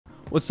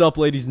What's up,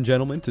 ladies and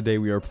gentlemen? Today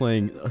we are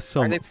playing some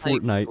Why are they playing-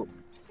 Fortnite.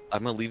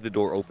 I'm gonna leave the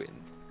door open.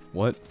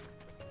 What?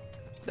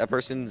 That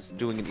person's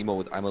doing an emo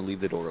with I'm gonna leave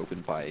the door open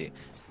by,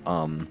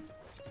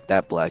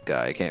 that black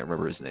guy. I can't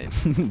remember his name.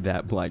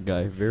 That black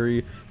guy.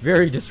 Very,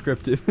 very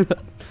descriptive.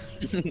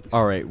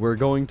 Alright, we're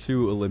going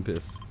to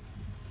Olympus.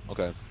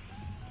 Okay.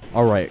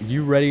 Alright,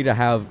 you ready to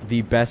have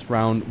the best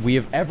round we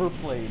have ever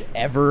played?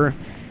 Ever?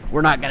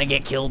 We're not gonna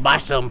get killed by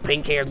some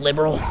pink-haired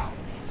liberal.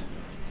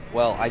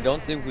 Well, I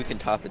don't think we can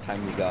top the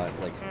time we got,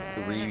 like,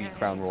 3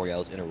 Crown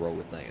Royales in a row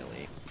with Night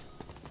Ellie.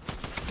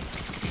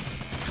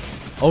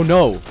 Oh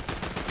no!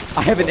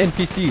 I have an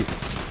NPC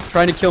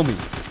trying to kill me.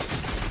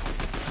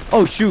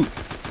 Oh shoot!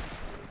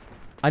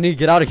 I need to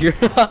get out of here.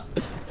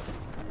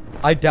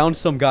 I downed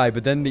some guy,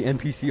 but then the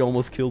NPC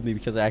almost killed me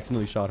because I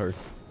accidentally shot her.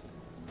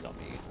 Dummy.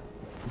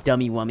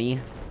 Dummy wummy.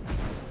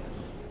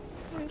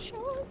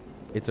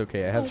 It's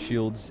okay, I have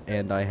shields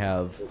and I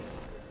have...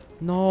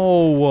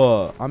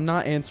 No! I'm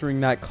not answering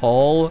that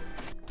call.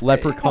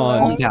 Leprechaun.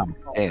 Calm down.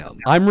 Damn.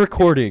 I'm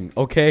recording,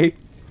 okay?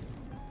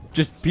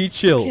 Just be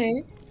chill.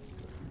 Okay.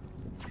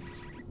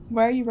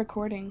 Why are you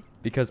recording?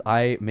 Because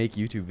I make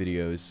YouTube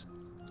videos.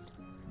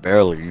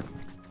 Barely.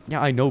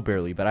 Yeah, I know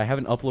barely, but I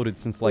haven't uploaded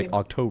since like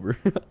October.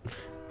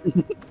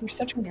 You're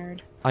such a nerd.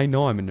 I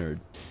know I'm a nerd.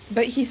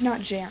 But he's not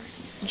Jaren.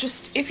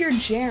 Just, if you're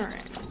Jaren,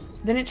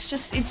 then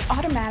it's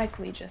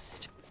automatically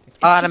just... it's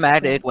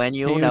Automatic just when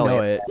you Do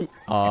know it.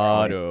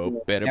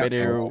 Auto, better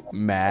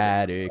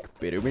matic,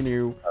 better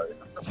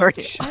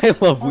I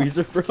love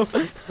Weezer, bro.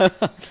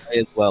 I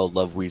as well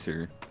love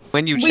Weezer.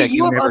 When you Wait, check,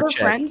 you have never other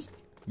check. friends?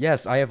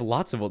 Yes, I have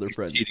lots of other He's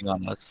friends. cheating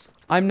on us.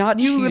 I'm not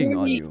You cheating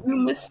on literally, you. you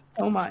miss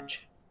so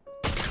much.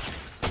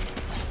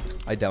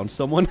 I downed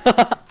someone.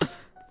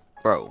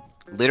 Bro,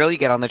 literally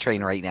get on the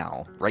train right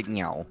now. Right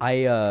now.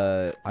 I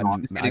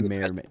I'm may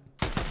or may.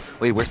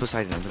 Wait, where's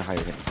Poseidon? I'm gonna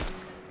hire him.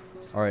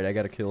 All right, I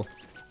got a kill.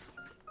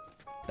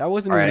 That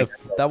wasn't All even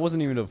right. that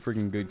wasn't even a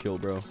freaking good kill,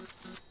 bro.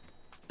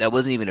 That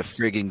wasn't even a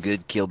friggin'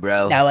 good kill,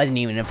 bro. That wasn't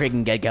even a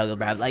freaking good kill,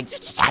 bro. Like,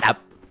 just shut up.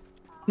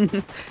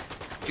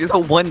 You're the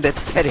one that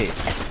said it.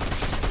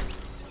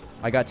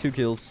 I got 2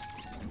 kills.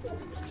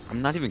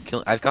 I'm not even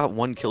killing. I've got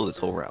 1 kill this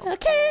whole round. We'll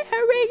carry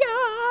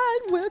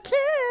on. We'll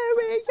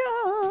carry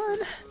on.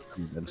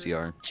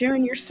 MCR.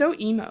 Jaren, you're so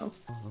emo.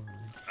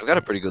 I've got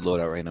a pretty good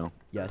loadout right now.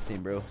 Yeah,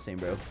 same bro, same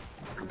bro.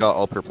 I've got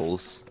all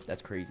purples.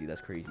 That's crazy.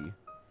 That's crazy.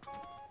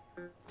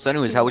 So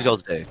anyways, how was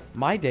y'all's day?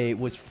 My day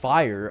was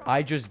fire.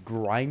 I just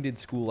grinded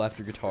school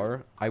after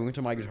guitar. I went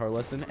to my guitar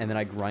lesson, and then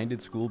I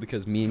grinded school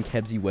because me and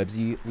Kebsy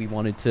Websy, we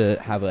wanted to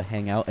have a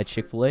hangout at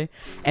Chick-fil-A.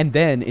 And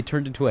then it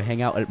turned into a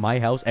hangout at my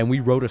house, and we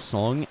wrote a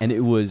song, and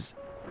it was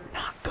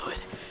not good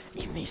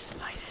in the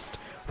slightest.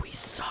 We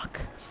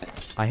suck.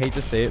 I hate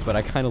to say it, but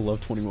I kind of love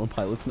 21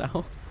 Pilots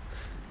now.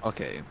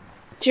 Okay.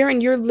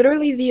 Jaren, you're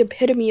literally the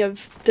epitome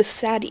of the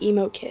sad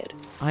emo kid.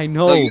 I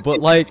know,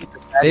 but like,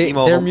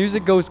 emo. their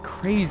music goes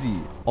crazy.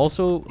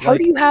 Also, How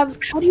like, do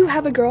you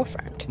have a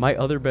girlfriend? my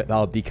other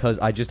because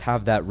I just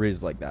have that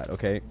riz like that,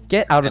 okay?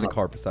 Get out of the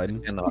car,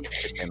 Poseidon. And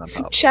just stand on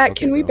top. Chat,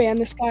 Okay, can we bro. ban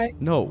this guy?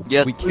 No,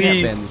 Yes, we can't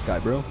please. ban this guy,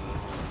 bro.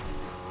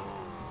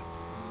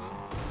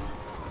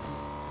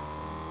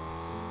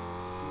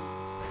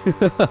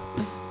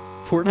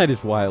 Fortnite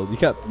is wild. You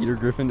got Peter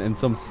Griffin and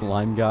some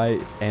slime guy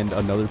and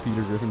another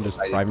Peter Griffin just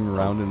driving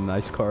around in a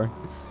nice car.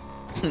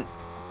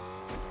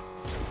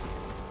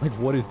 Like,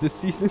 what is this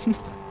season?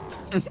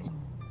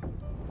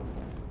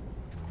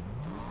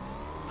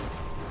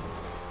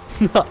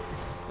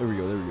 There we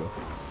go, there we go.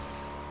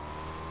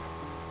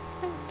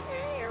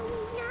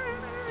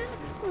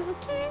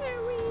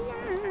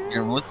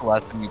 Aaron, when was the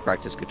last time you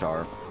practiced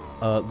guitar?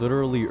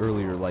 Literally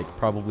earlier, like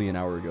probably an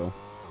hour ago.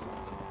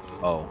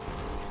 Oh.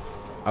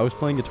 I was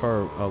playing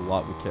guitar a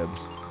lot with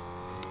Kebs.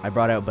 I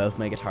brought out both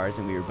my guitars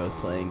and we were both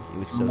playing. It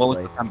was so What was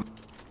slay. the time-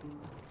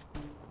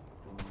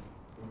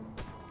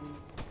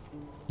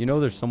 You know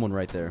there's someone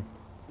right there.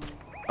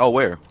 Oh,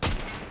 where?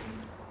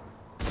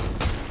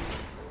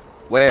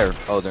 Where?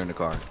 Oh, they're in the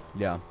car.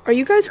 Yeah. Are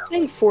you guys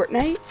playing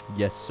Fortnite?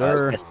 Yes,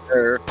 sir. Yes,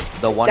 sir.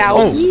 The one.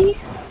 Dowie?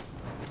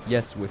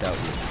 Yes, without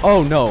you.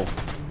 Oh no.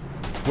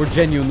 We're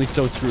genuinely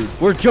so screwed.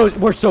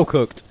 We're so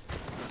cooked.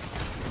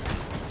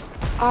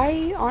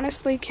 I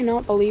honestly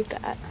cannot believe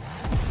that.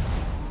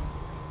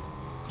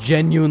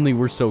 Genuinely,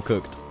 we're so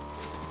cooked.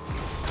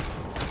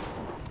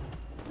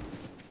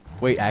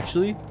 Wait,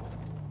 actually?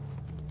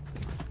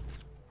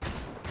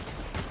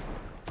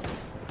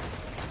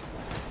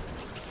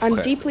 I'm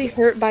Okay. deeply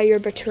hurt by your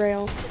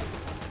betrayal.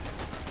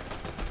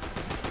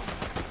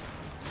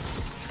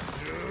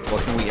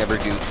 What can we ever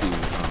do to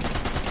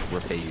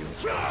repay you?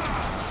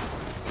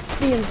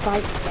 The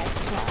invite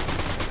next time.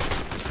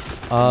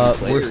 We're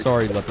Players.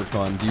 sorry,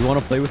 Leprechaun. Do you want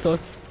to play with us?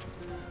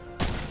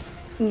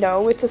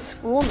 No, it's a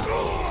school night.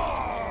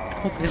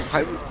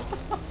 I-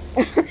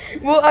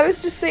 Well, I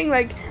was just saying,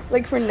 like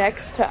for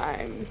next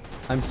time.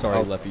 I'm sorry,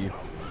 Oh. Leppy.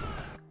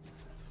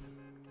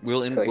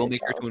 we'll Kill make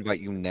sure yourself. to invite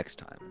you next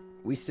time.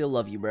 We still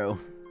love you, bro.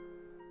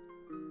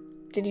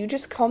 Did you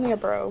just call me a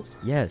bro?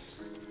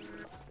 Yes.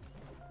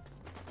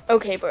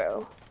 Okay,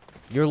 bro.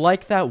 You're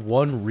like that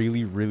one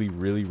really, really,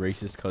 really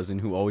racist cousin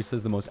who always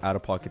says the most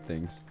out-of-pocket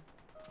things.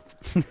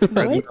 I do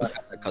What? not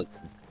have that cousin.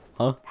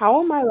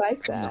 How am I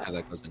like I do not that? have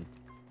that cousin.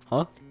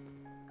 Huh?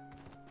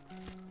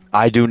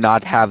 I do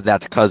not have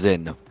that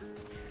cousin.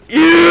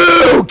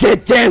 Ew!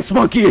 Get Dance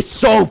Monkey is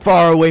so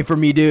far away from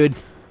me, dude.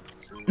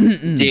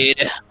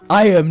 Dude.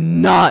 I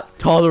am not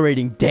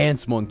tolerating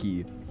Dance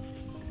Monkey.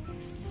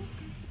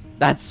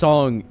 That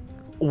song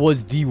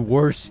was the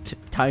worst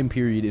time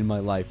period in my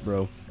life,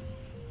 bro.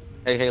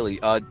 Hey Haley,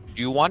 do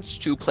you want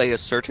to play a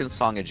certain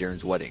song at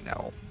Jaren's wedding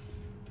now?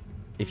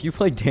 If you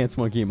play Dance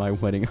Monkey at my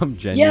wedding, I'm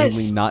genuinely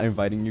Yes. not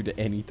inviting you to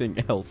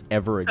anything else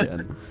ever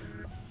again.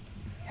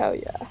 Hell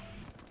yeah.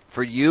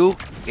 For you,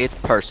 it's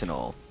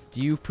personal.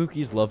 Do you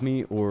Pookies love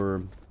me,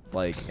 or,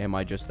 like, am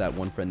I just that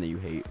one friend that you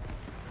hate?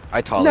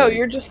 I tolerate. No,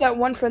 you're just that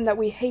one friend that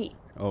we hate.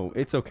 Oh,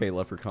 it's okay,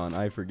 Leprechaun.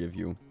 I forgive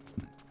you.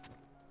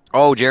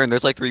 Oh, Jaren,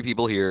 there's like 3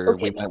 people here.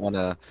 Okay. We might want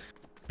to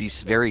be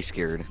very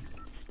scared.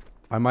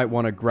 I might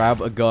want to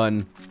grab a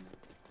gun.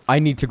 I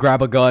need to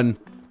grab a gun.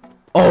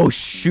 Oh,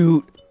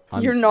 shoot.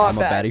 You're not I'm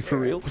bad, a baddie for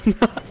real.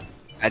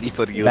 Addy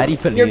for you. Baddie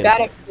for You're real.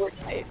 bad at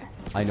Fortnite.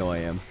 I know I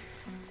am.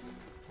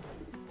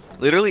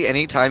 Literally,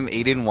 anytime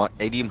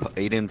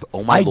Aiden,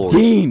 oh my lord.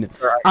 Aideen!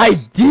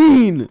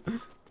 Aideen!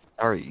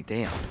 Sorry,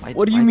 damn.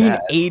 What do you my mean,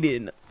 bad.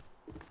 Aiden?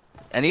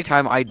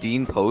 Anytime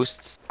Aiden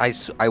posts,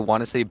 I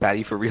want to say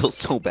Batty for real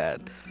so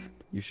bad.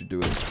 You should do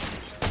it.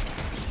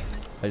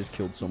 I just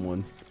killed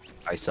someone.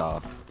 I saw.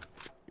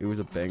 It was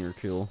a banger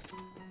kill.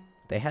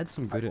 They had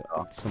some good,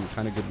 saw. some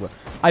kind of good.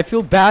 I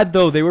feel bad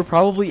though. They were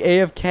probably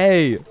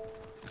AFK.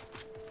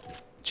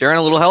 Jaren,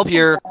 a little help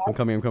here. I'm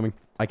coming. I'm coming.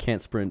 I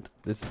can't sprint.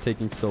 This is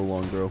taking so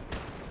long, bro.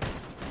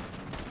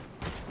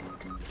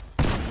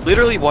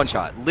 Literally one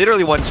shot.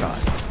 Literally one shot.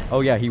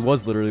 Oh yeah, he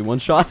was literally one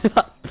shot.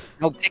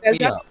 No, pick You guys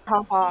me have up. to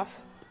hop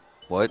off.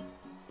 What?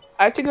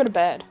 I have to go to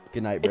bed.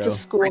 Good night, bro. It's a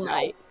school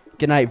night.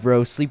 Good night,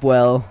 bro. Sleep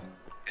well.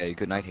 Okay,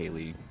 good night,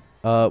 Haley.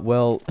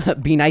 Well,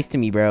 be nice to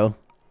me, bro.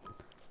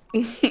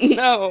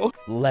 No.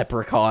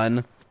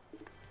 Leprechaun.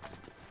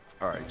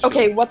 Alright.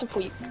 Okay, what the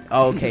freak?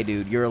 Okay,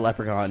 dude, you're a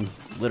leprechaun.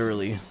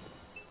 Literally.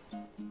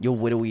 You'll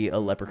widowy a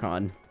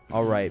leprechaun.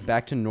 Alright,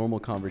 back to normal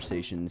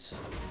conversations.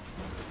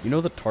 You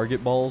know the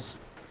Target balls?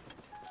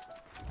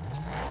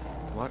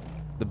 What?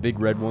 The big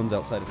red ones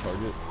outside of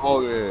Target?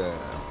 Oh, yeah.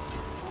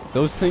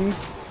 Those things,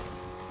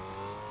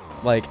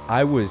 like,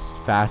 I was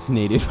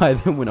fascinated by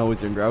them when I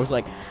was younger. I was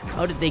like,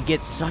 how did they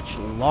get such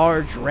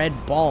large red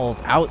balls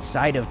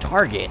outside of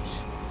Target?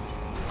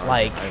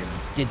 Like,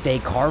 did they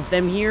carve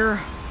them here?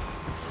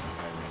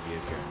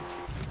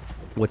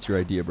 What's your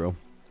idea, bro?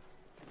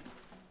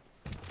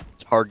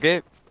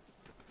 Target.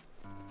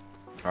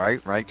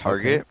 Alright, right,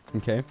 Target.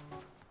 Okay.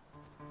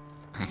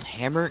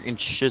 Hammer and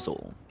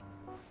chisel.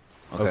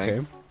 Okay.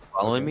 Okay.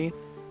 Following me?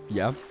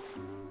 Yeah.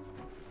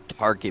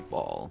 Target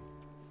ball.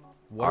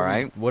 What are we-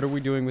 Alright. What are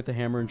we doing with the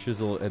hammer and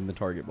chisel and the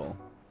target ball?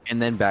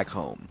 And then back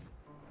home.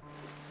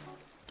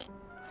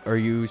 Are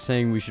you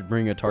saying we should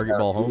bring a target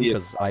ball home? yeah.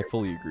 Because I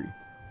fully agree.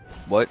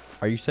 What?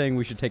 Are you saying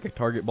we should take a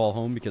target ball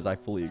home? Because I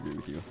fully agree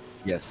with you.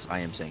 Yes, I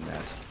am saying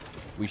that.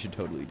 We should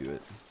totally do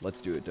it.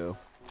 Let's do it, Doe.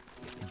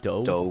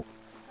 Doe? Doe.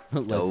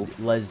 Doe.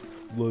 Let's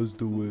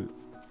do it.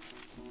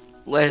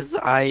 Les,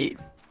 I.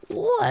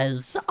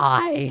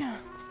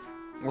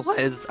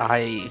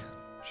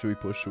 Should we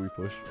push? Should we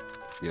push?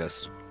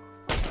 Yes.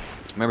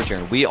 Remember,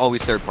 Sharon, we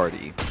always third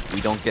party. We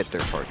don't get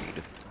third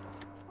partied.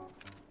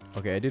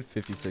 Okay, I did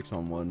 56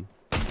 on one.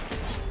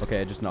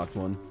 Okay, I just knocked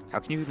one. How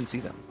can you even see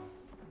them?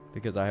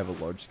 Because I have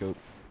a large scope.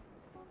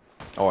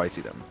 Oh, I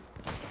see them.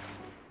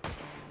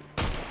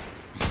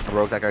 I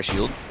broke that guy's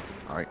shield.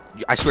 Alright.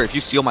 I swear, if you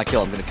steal my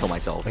kill, I'm gonna kill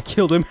myself. I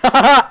killed him.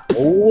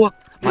 Oh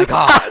my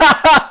god!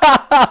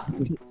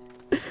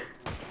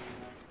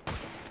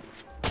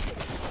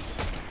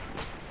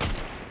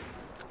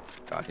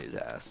 Got his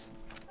ass.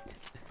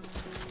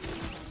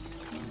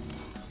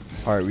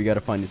 Alright, we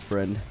gotta find his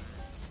friend.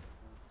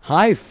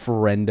 Hi,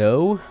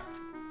 friendo.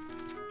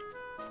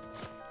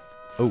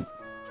 Oh.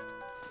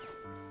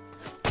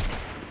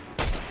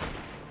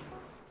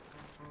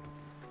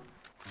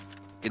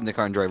 Get in the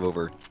car and drive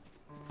over.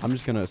 I'm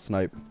just gonna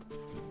snipe.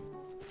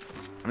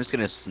 I'm just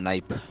gonna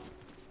snipe.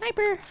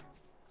 Sniper.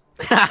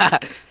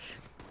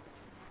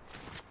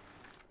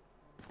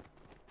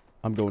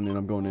 I'm going in,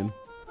 I'm going in.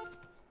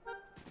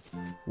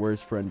 Where's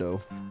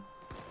friendo?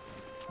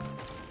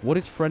 What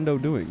is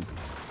friendo doing?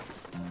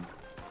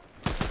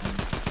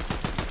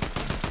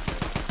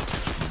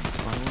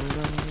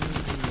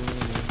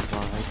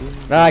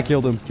 Ah, I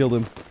killed him, killed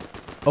him.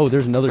 Oh,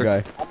 there's another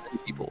guy.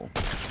 People.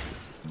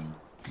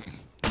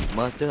 He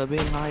must have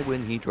been high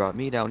when he dropped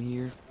me down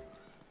here.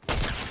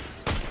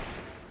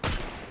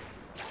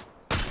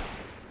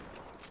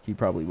 He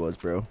probably was,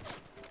 bro.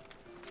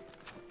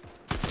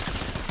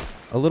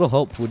 A little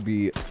help would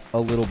be a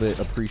little bit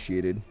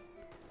appreciated.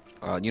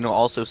 You know,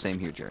 also same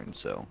here, Jaren,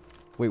 so.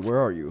 Wait, where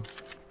are you?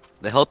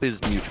 The help is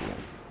mutual.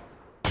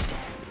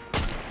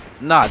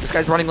 Nah, this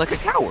guy's running like a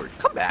coward.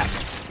 Come back.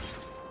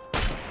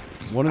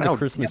 One of I the don't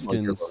Christmas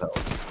get no skins. turbo help.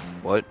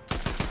 What?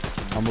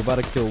 I'm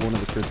about to kill one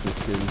of the Christmas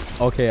skins.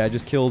 Okay, I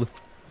just killed...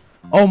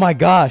 Oh my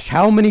gosh,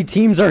 how many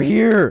teams are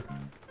here?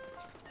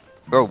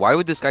 Bro, why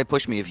would this guy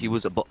push me if he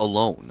was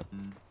alone?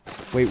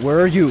 Wait,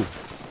 where are you?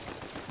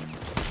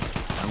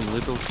 I'm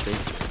little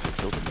safe. I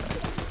killed him guy.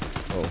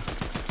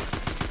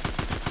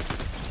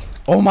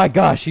 Oh. Oh my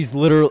gosh, he's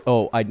literally...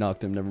 Oh, I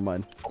knocked him. Never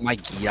mind. Oh my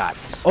god.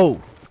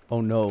 Oh.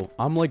 Oh no.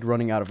 I'm like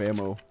running out of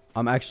ammo.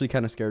 I'm actually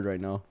kind of scared right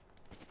now.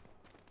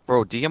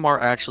 Bro, DMR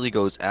actually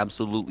goes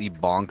absolutely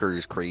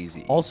bonkers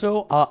crazy.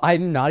 Also,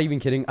 I'm not even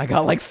kidding. I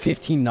got like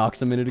 15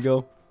 knocks a minute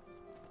ago.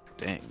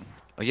 Dang.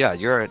 Oh yeah,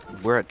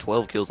 we're at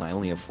 12 kills and I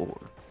only have 4.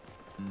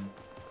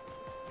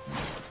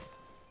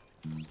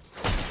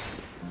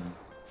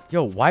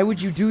 Yo, why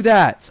would you do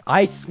that?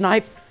 I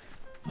snipe.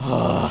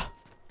 I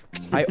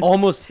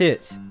almost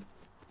hit.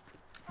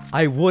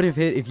 I would have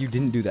hit if you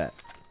didn't do that.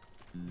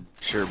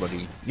 Sure,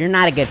 buddy. You're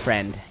not a good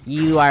friend.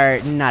 You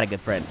are not a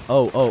good friend.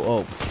 Oh, oh,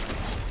 oh.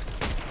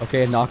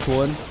 Okay, I knocked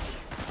one.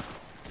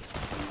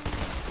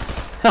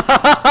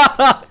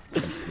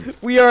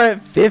 We are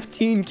at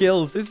 15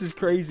 kills. This is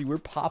crazy. We're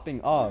popping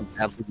off.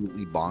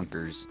 Absolutely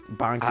bonkers.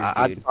 Bonkers,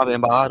 I'm dude.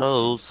 popping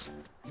bottles.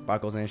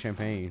 Sparkles and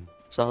champagne.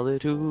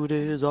 Solitude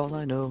is all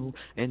I know,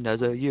 and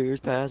as the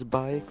years pass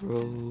by, it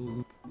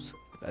grows.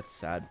 That's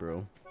sad,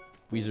 bro.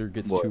 Weezer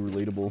gets What? too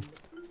relatable.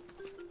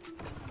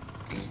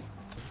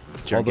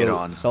 Sure, get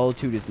Although on.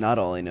 solitude is not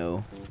all I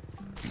know.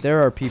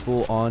 There are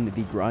people on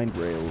the grind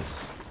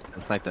rails.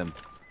 Let's snipe them.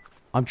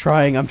 I'm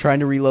trying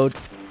to reload.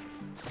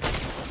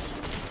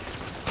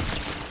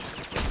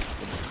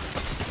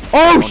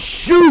 Oh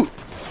shoot!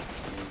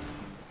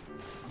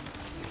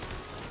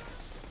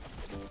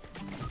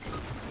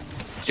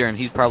 Jaren,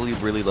 he's probably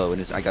really low,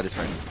 and I got his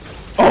friend.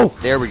 Oh!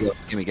 There we go.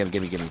 Gimme, gimme,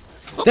 gimme, gimme.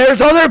 There's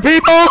other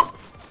people!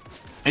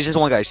 It's just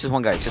one guy. It's just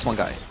one guy. It's just one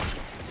guy.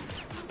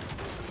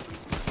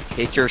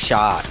 Hit your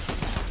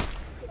shots.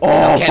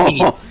 Oh! Get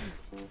me.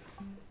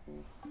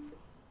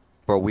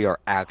 Bro, we are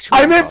actually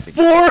I'm at popping.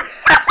 4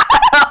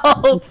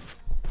 health!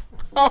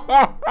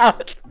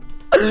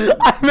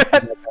 I'm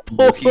at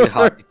Low-key 4.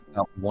 hot, if you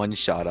got one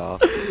shot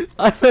off.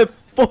 I'm at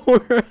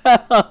 4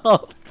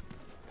 health.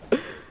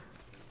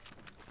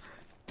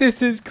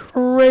 This is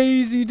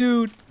crazy,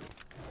 dude.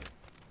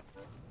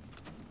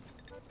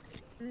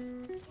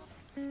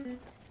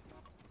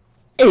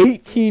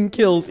 $18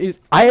 kills is...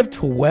 I have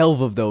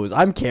 12 of those.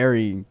 I'm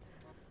carrying.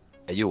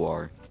 Yeah, you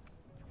are.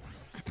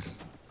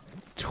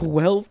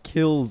 12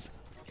 kills.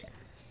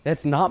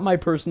 That's not my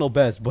personal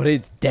best, but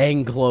it's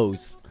dang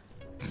close.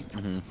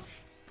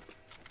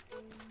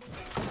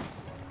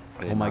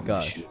 Oh my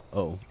gosh.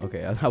 Oh,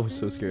 okay. I was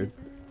so scared.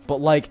 But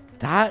like,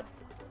 that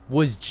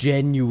was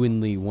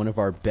genuinely one of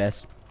our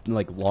best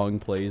like long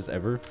plays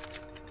ever.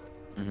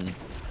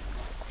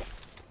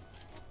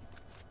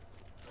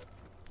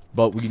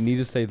 But we need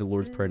to say the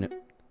Lord's Prayer. No!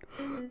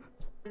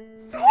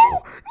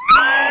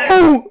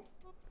 No!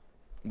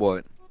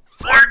 What?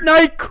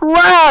 Fortnite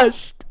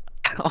crashed!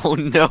 Oh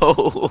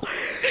no!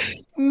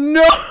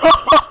 No!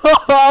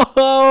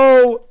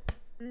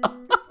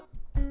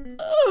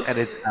 That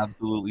is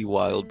absolutely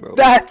wild, bro.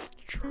 That's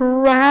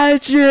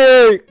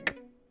tragic!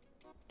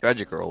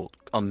 Tragic Girl,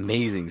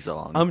 amazing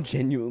song. I'm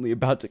genuinely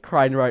about to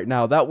cry right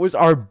now. That was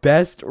our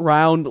best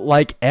round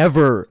like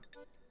ever.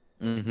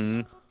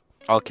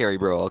 I'll carry,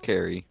 bro. I'll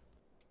carry.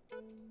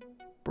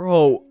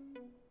 Bro.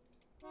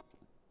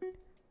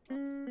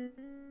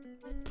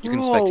 You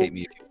can spectate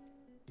me.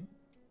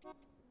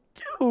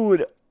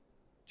 Dude.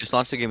 Just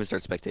launch the game and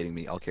start spectating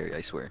me. I'll carry,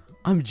 I swear.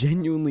 I'm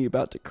genuinely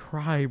about to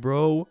cry,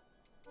 bro.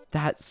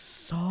 That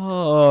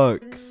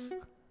sucks.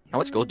 How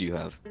much gold do you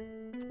have?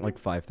 Like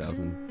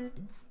 5,000.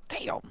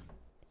 Damn.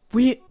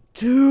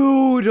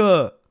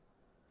 Dude.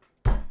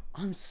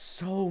 I'm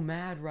so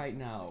mad right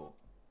now.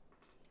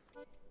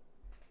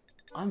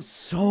 I'm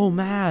so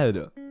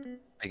mad.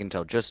 I can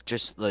tell. Just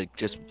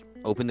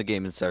open the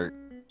game and start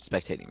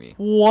spectating me.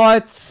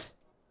 What?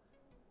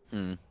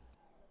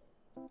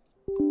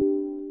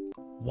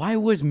 Why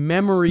was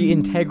memory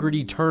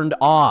integrity turned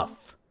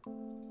off?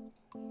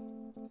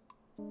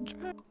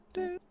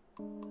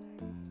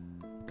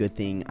 Good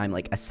thing I'm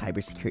like a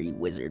cybersecurity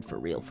wizard for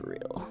real, for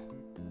real.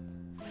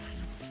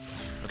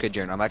 Okay,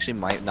 Jaren, I actually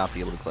might not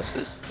be able to clutch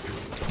this.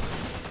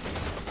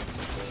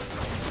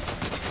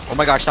 Oh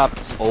my gosh, stop.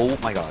 Oh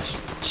my gosh.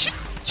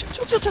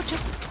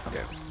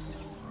 Okay.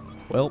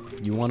 Well,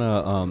 you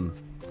wanna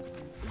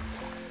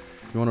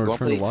return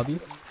play? to lobby?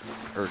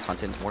 Or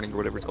content warning or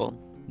whatever it's called.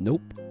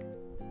 Nope.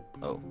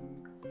 Oh.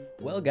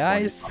 Well,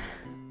 guys,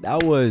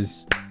 that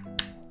was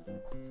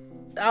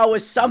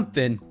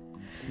something.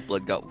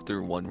 Blood got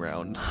through one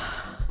round.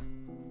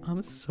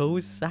 I'm so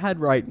sad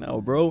right now,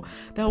 bro.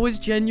 That was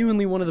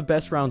genuinely one of the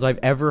best rounds I've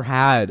ever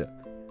had.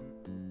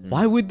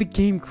 Why would the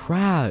game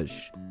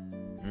crash?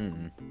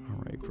 All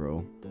right,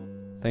 bro.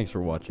 Thanks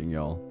for watching,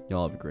 y'all.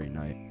 Y'all have a great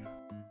night.